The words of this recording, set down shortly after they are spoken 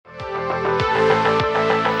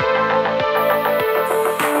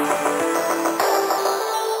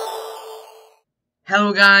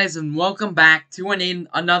Hello guys, and welcome back to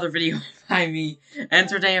another video by me,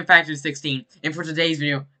 Entertainment Factory 16. And for today's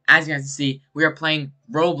video, as you guys can see, we are playing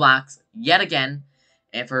Roblox yet again.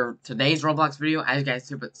 And for today's Roblox video, as you guys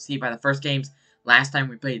can see by the first games, last time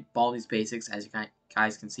we played Baldi's Basics, as you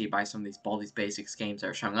guys can see by some of these Baldi's Basics games that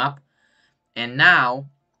are showing up. And now,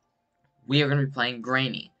 we are going to be playing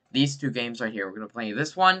Granny. These two games right here. We're going to play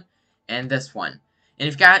this one and this one.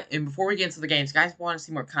 And before we get into the games, guys, want to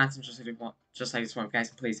see more content just like this one, guys,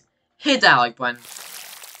 please hit that like button,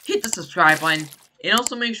 hit the subscribe button, and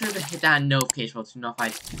also make sure to hit that notification bell to be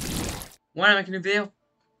notified when I make a new video,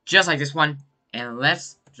 just like this one. And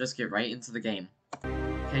let's just get right into the game.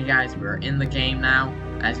 Okay, guys, we're in the game now.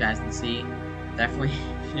 As you guys can see, definitely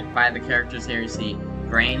by the characters here, you see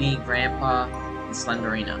Granny, Grandpa, and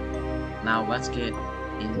Slenderina. Now let's get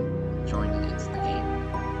joining into the game.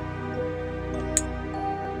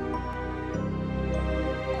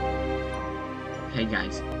 Okay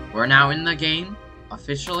guys, we're now in the game,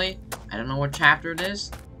 officially. I don't know what chapter it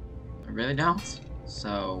is. I really don't.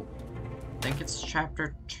 So, I think it's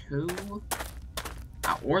chapter 2.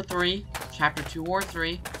 Or 3. Chapter 2 or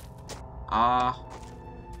 3. I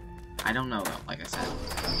don't know though, like I said.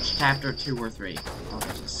 It's chapter 2 or 3. Oh,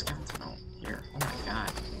 there's a skeleton here. Oh my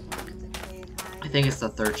god. I think it's the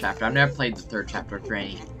 3rd chapter. I've never played the 3rd chapter of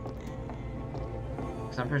Granny.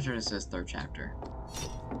 Because I'm pretty sure this is 3rd chapter.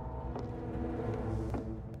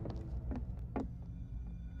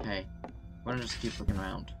 Okay, we're gonna just keep looking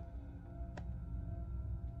around.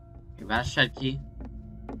 We got a shed key.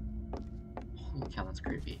 Holy cow, that's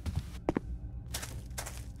creepy.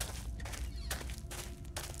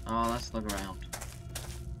 Oh, let's look around.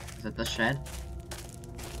 Is it the shed?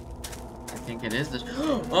 I think it is the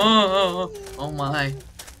oh my.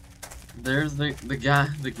 There's the guy,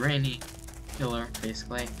 the Granny killer,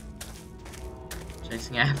 basically.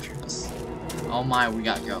 Chasing after us. Oh my, we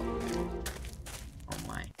gotta go.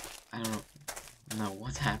 I don't know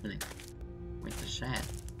what's happening. Wait, the shed.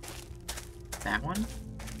 That one?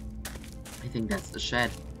 I think that's the shed.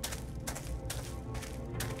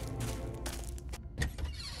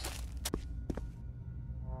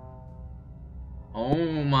 Oh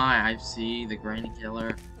my, I see the Granny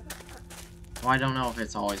killer. Well, I don't know if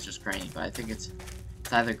it's always just Granny, but I think it's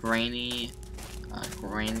either Granny,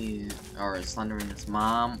 or Slenderina's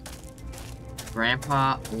mom,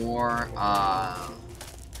 Grandpa, or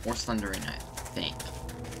Slenderina, I think.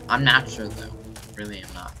 I'm not sure though. Really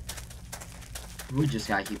am not. We just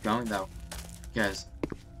gotta keep going though. Because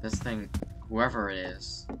this thing, whoever it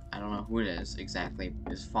is, I don't know who it is exactly,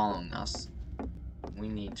 is following us. We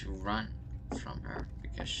need to run from her.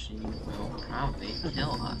 Because she will probably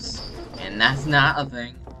kill us. And that's not a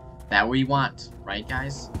thing that we want. Right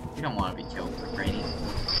guys? We don't want to be killed by Granny.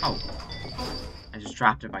 Oh. I just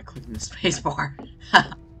dropped it by clicking the spacebar.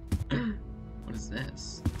 What is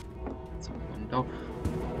this? It's a window.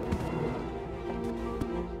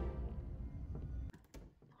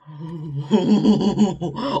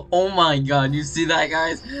 Oh my god, you see that,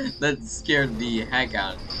 guys? That scared the heck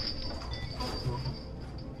out of me.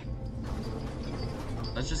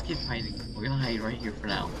 Let's just keep hiding. We're gonna hide right here for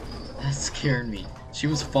now. That scared me. She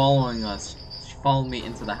was following us. She followed me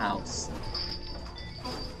into the house.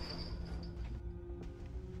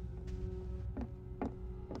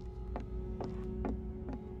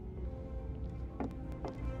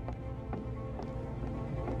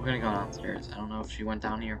 We're gonna go downstairs. I don't know if she went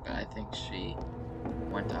down here, but I think she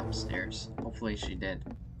went upstairs. Hopefully she did.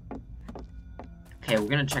 Okay, we're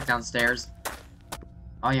gonna check downstairs.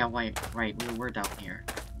 Oh yeah, right, we were down here.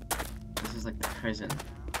 This is like the prison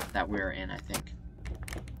that we're in, I think.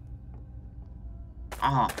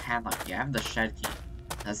 Oh, padlock. Yeah, I have the shed key.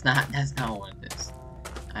 That's not what it is.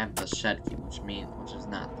 I have the shed key, which is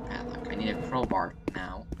not the padlock. I need a crowbar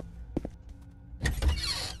now.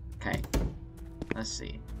 Okay. Let's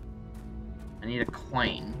see. I need a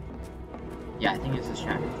coin. Yeah, I think it's just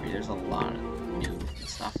chapter 3. There's a lot of new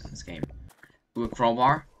stuff in this game. Ooh, a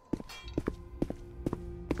crowbar.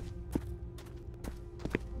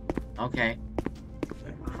 Okay.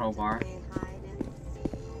 Crowbar.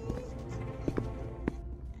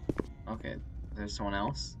 Okay, there's someone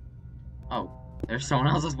else. Oh, there's someone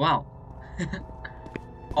else as well.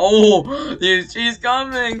 Oh, dude, she's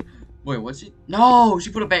coming. Wait, what's she? No,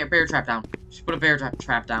 she put a bear trap down. She put a bear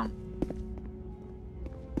trap down.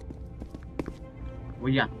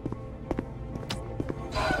 What you got?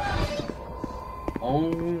 Oh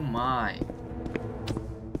my.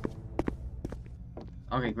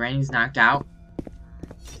 Okay, Granny's knocked out.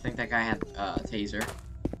 I think that guy had a taser.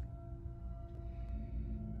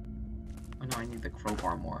 Oh no, I need the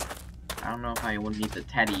crowbar more. I don't know if I would need the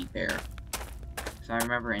teddy bear. Because So I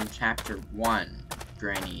remember in chapter 1,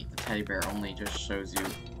 Granny, the teddy bear only just shows you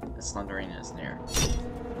the Slenderina is near.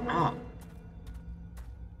 Oh.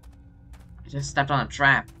 I just stepped on a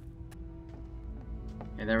trap.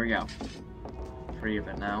 Okay, there we go. Free of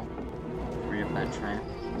it now. Free of that trap.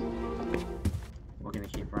 We're gonna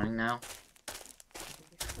keep running now.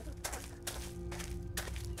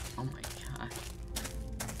 Oh my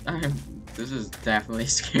god. This is definitely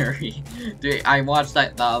scary. Dude, I watched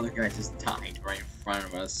that the other guy just died right in front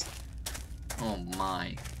of us. Oh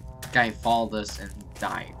my. The guy followed us and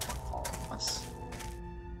died while following us.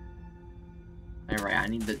 Alright, I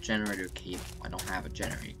need the generator cable. I don't have a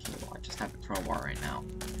generator cable. I just have a crowbar right now.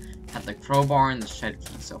 Have the crowbar and the shed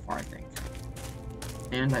key so far, I think.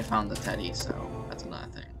 And I found the teddy, so that's another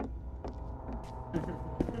thing.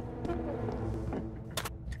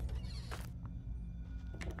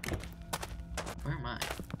 Where am I?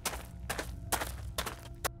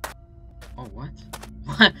 Oh, what?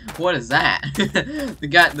 What is that?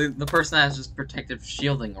 the person has just protective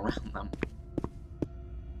shielding around them.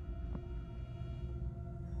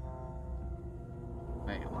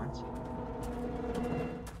 Wait, what?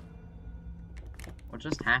 What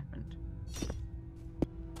just happened?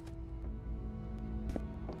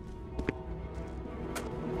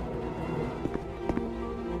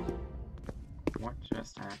 What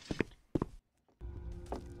just happened?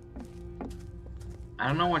 I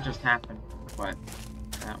don't know what just happened, but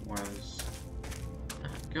that was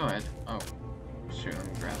not good. Oh, shoot, let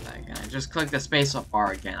me grab that again. I just clicked the space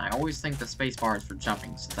bar again. I always think the space bar is for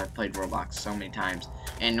jumping since I've played Roblox so many times,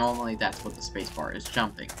 and normally that's what the space bar is,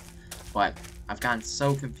 jumping. But I've gotten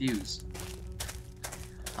so confused.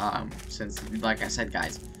 Since, like I said,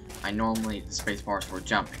 guys, the space bar is for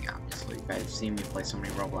jumping, obviously. You guys have seen me play so many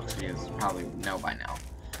Roblox videos, you probably know by now.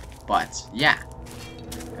 But, yeah.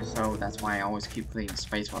 So that's why I always keep clicking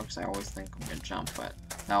spacebar, because I always think I'm gonna jump, but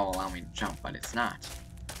that will allow me to jump, but it's not.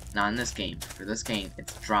 Not in this game. For this game,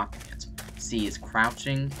 it's dropping it. C is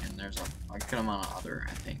crouching, and there's a good amount of other,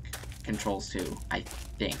 I think, controls too. I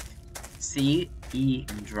think. C, E,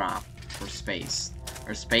 and drop for space.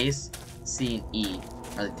 Or space, C, and E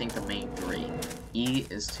are, I think, the main three. E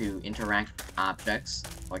is to interact with objects,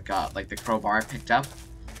 like the crowbar I picked up,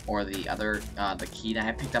 or the other, the key that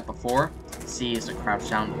I picked up before. C is to crouch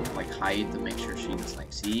down, like hide to make sure she doesn't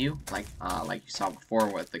like see you, like you saw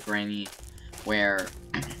before with the granny, where,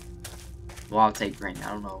 well, I'll take granny. I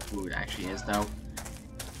don't know who it actually is though,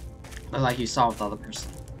 but like you saw with the other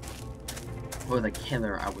person, or the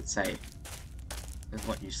killer, I would say, is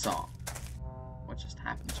what you saw. What just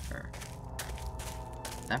happened to her?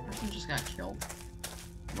 That person just got killed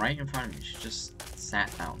right in front of me. She just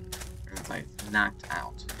sat down. It was like knocked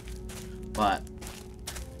out. But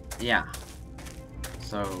yeah.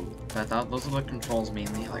 So those are the controls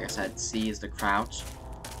mainly. Like I said, C is to crouch.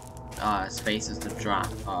 Space is to drop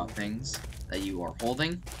things that you are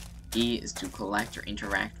holding. E is to collect or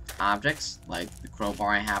interact with objects, like the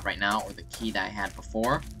crowbar I have right now, or the key that I had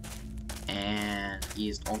before. And E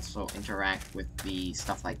is to also interact with the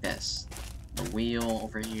stuff like this. The wheel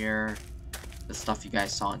over here, the stuff you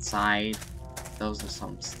guys saw inside. Those are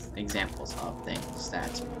some examples of things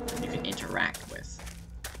that you can interact with.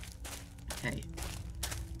 Okay.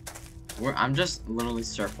 I'm just literally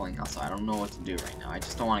circling outside. I don't know what to do right now. I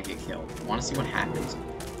just don't want to get killed. I want to see what happens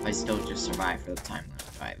if I still just survive for the time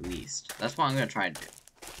limit, at least. That's what I'm going to try to do.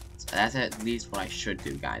 So that's at least what I should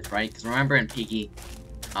do, guys, right? Because remember in Piggy,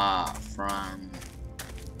 from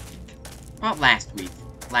about last week,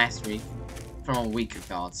 from a week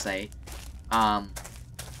ago, let's say,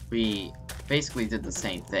 we basically did the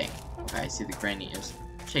same thing. Okay, I see the granny is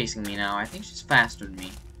chasing me now. I think she's faster than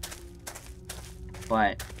me.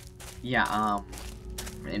 But yeah,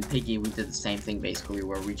 in Piggy we did the same thing basically,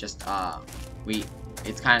 where we just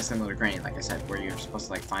it's kind of similar to Granny, like I said, where you're supposed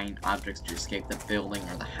to like find objects to escape the building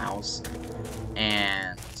or the house.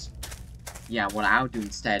 And yeah, what I would do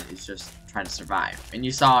instead is just try to survive. And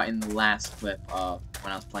you saw in the last clip of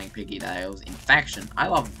when I was playing Piggy that I was Infection. I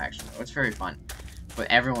love Infection though, it's very fun. But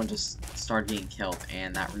everyone just started getting killed,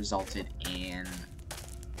 and that resulted in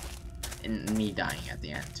me dying at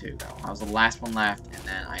the end too, though. I was the last one left, and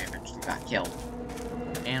then I eventually got killed.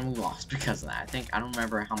 And we lost because of that. I don't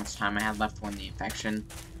remember how much time I had left when the infection,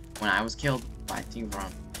 when I was killed, but I think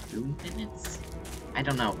around 2 minutes? I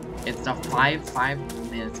don't know. It's the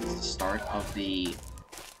 5 minutes is the start of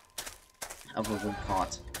what we call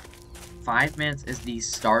it. 5 minutes is the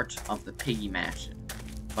start of the Piggy match,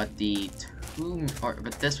 but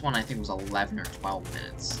but this one I think was 11 or 12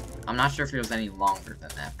 minutes. I'm not sure if it was any longer than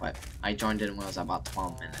that, but I joined in when it was about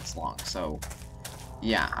 12 minutes long, so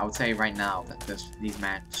yeah, I would say right now that these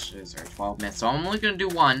matches are 12 minutes. So I'm only gonna do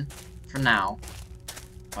one for now.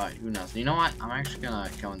 But who knows? You know what? I'm actually gonna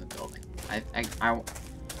go in the building.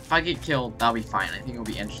 If I get killed, that'll be fine. I think it'll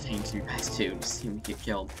be entertaining to you guys too, to see me get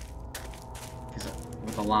killed. Because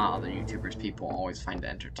with a lot of other YouTubers, people always find it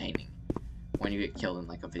entertaining when you get killed in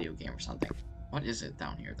like a video game or something. What is it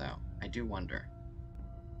down here though? I do wonder.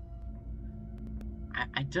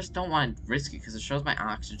 I just don't want to risk it because it shows my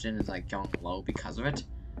oxygen is like going low because of it.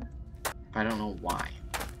 But I don't know why.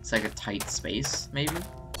 It's like a tight space, maybe?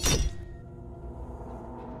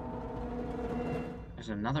 There's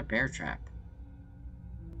another bear trap.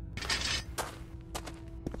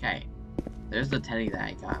 Okay. There's the teddy that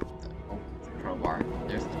I got with the crowbar.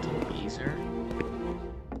 There's the taser.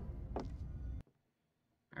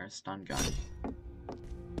 Or a stun gun.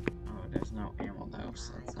 Oh, there's no ammo though,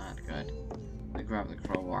 so that's not good. I grab the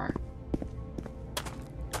crowbar.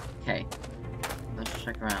 Okay. Let's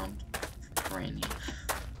check around for Granny.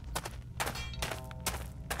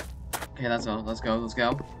 Okay, let's go, let's go, let's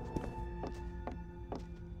go.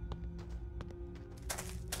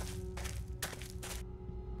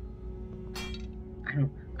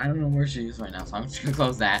 I don't know where she is right now, so I'm just gonna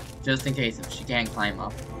close that, just in case if she can't climb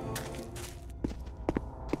up.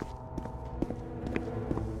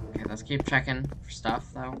 Okay, let's keep checking for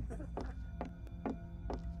stuff, though.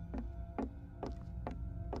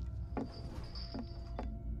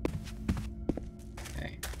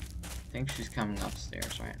 Okay. I think she's coming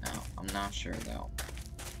upstairs right now. I'm not sure, though.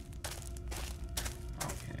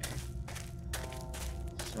 Okay.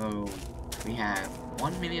 So, we have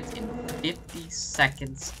 1 minute and 50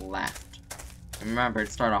 seconds left. And remember,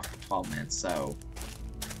 it started off with 12 minutes, so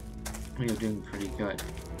we're doing pretty good.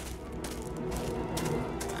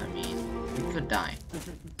 I mean, we could die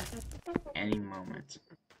any moment.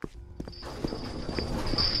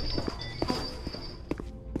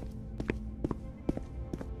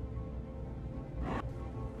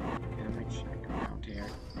 Okay, let me check around here.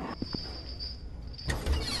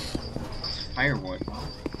 It's firewood.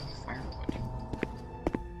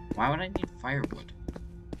 Why would I need firewood?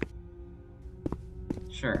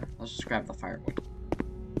 Sure, let's just grab the firewood.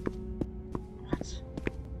 What?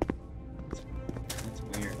 That's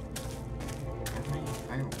weird. Why do I need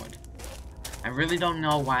firewood? I really don't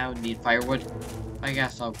know why I would need firewood. I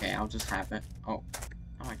guess, okay, I'll just have it. Oh,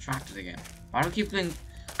 I tracked it again. Why do I keep doing...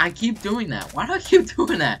 I keep doing that. Why do I keep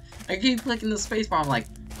doing that? I keep clicking the spacebar. I'm like,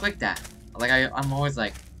 click that. Like, I'm always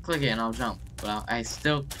like, click it and I'll jump. But I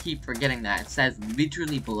still keep forgetting that. It says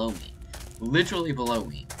literally below me. Literally below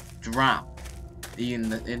me. Drop.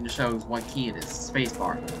 It shows what key it is.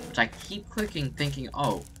 Spacebar. Which I keep clicking thinking,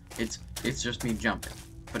 oh, it's just me jumping.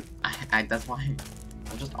 But that's why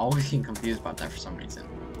I'm just always getting confused about that for some reason.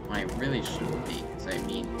 When I really shouldn't be. So I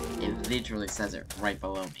mean, it literally says it right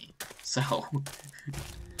below me. So,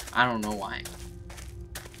 I don't know why.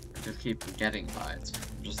 I just keep forgetting about it.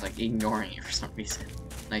 I'm just like ignoring it for some reason.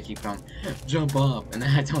 And I keep going, jump up, and then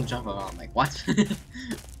I don't jump up. I'm like, what?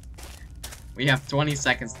 We have 20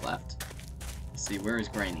 seconds left. Let's see, where is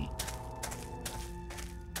Granny?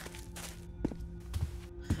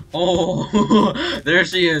 Oh, there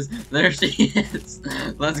she is. There she is.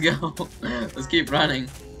 Let's go. Let's keep running.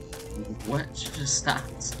 What? She just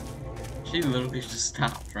stopped. She literally just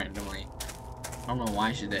stopped randomly. I don't know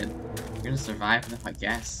why she did. We're gonna survive enough, I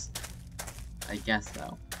guess. I guess,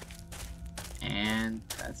 though. And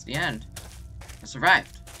that's the end. I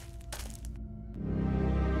survived.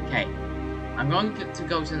 Okay. I'm going to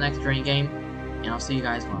go to the next training game, and I'll see you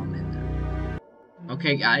guys when I'm in there.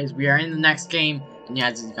 Okay, guys, we are in the next game, and yeah,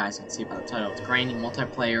 as you guys can see by the title, it's Granny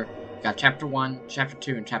Multiplayer. We got Chapter 1, Chapter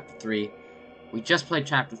 2, and Chapter 3. We just played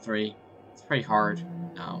Chapter 3. It's pretty hard.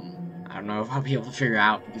 I don't know if I'll be able to figure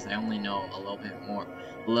out, because I only know a little bit more.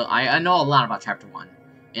 I know a lot about Chapter 1,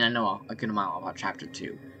 and I know a good amount about Chapter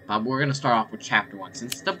 2. But we're going to start off with Chapter 1,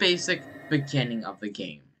 since it's the basic beginning of the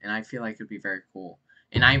game. And I feel like it would be very cool.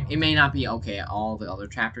 And it may not be okay at all the other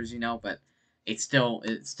chapters, you know, but it's still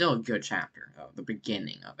a good chapter, the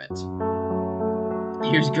beginning of it.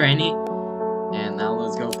 Here's Granny, and now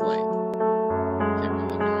let's go play. Okay, we're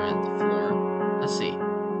looking right at the floor. Let's see.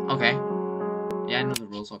 Okay. Yeah, I know the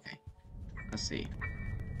rules. Okay. Let's see.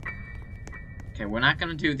 Okay, we're not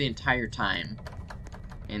gonna do the entire time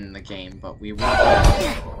in the game, but we will do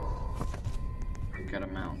a good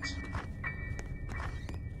amount.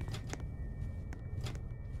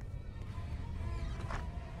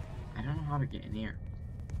 I don't know how to get in here.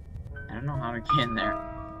 I don't know how to get in there.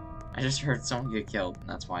 I just heard someone get killed, and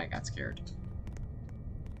that's why I got scared.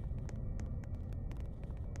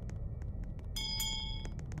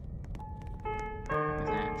 What's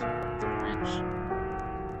that? It's a wrench.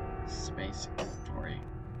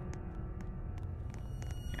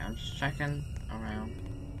 Just checking around.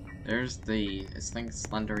 There's the, I think,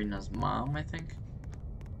 Slenderina's mom, I think.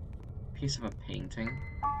 Piece of a painting.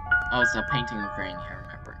 Oh, it's a painting of Granny, I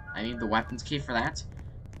remember. I need the weapons key for that.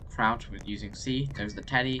 Crouch with using C. There's the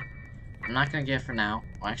teddy. I'm not gonna get it for now.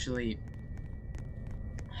 Well, actually,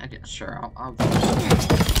 sure, I'll go.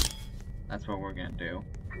 That's what we're gonna do.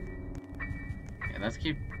 Okay, let's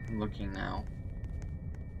keep looking now.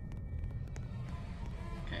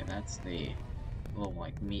 Okay, that's the little,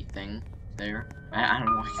 like, meat thing there. I don't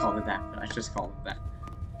know why I called it that, but I just called it that.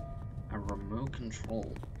 A remote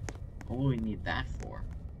control. What do we need that for?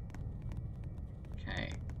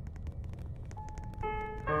 Okay.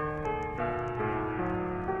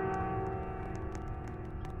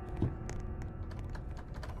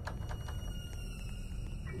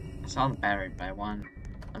 I saw the battery, but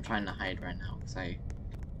I'm trying to hide right now, because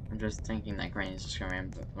I'm just thinking that Granny's just gonna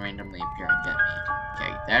randomly appear and get me.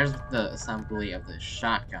 Okay, there's the assembly of the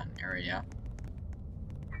shotgun area.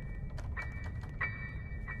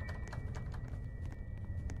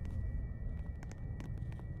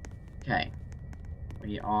 Okay.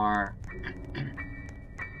 We are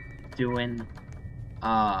doing,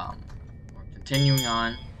 we're continuing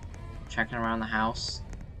on, checking around the house.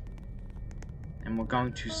 And we're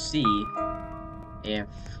going to see if...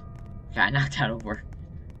 Okay, I knocked that over.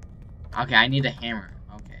 Okay, I need a hammer.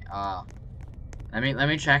 Okay, let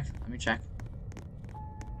me check. Let me check.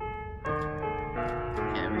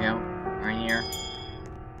 Okay, there we go. Right here.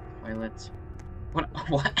 Toilet. What?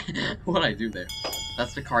 What'd I do there?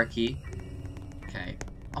 That's the car key. Okay.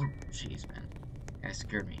 Oh, jeez, man. That guy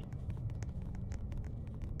scared me.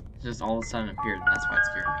 It just all of a sudden appeared, and that's why it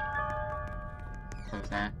scared me. Close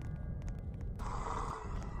that.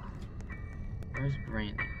 Where's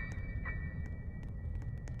Granny?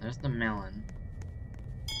 There's the melon.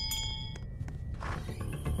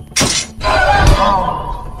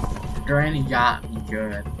 Oh! Granny got me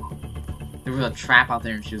good. There was a trap out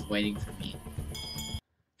there and she was waiting for me.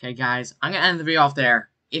 Okay, guys, I'm gonna end the video off there.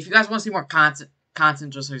 If you guys want to see more content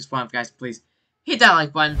just like this fun, guys, please hit that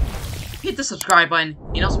like button, hit the subscribe button,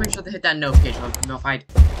 and also make sure to hit that notification bell to be notified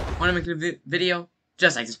when I make a video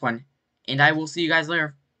just like this one. And I will see you guys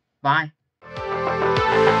later. Bye.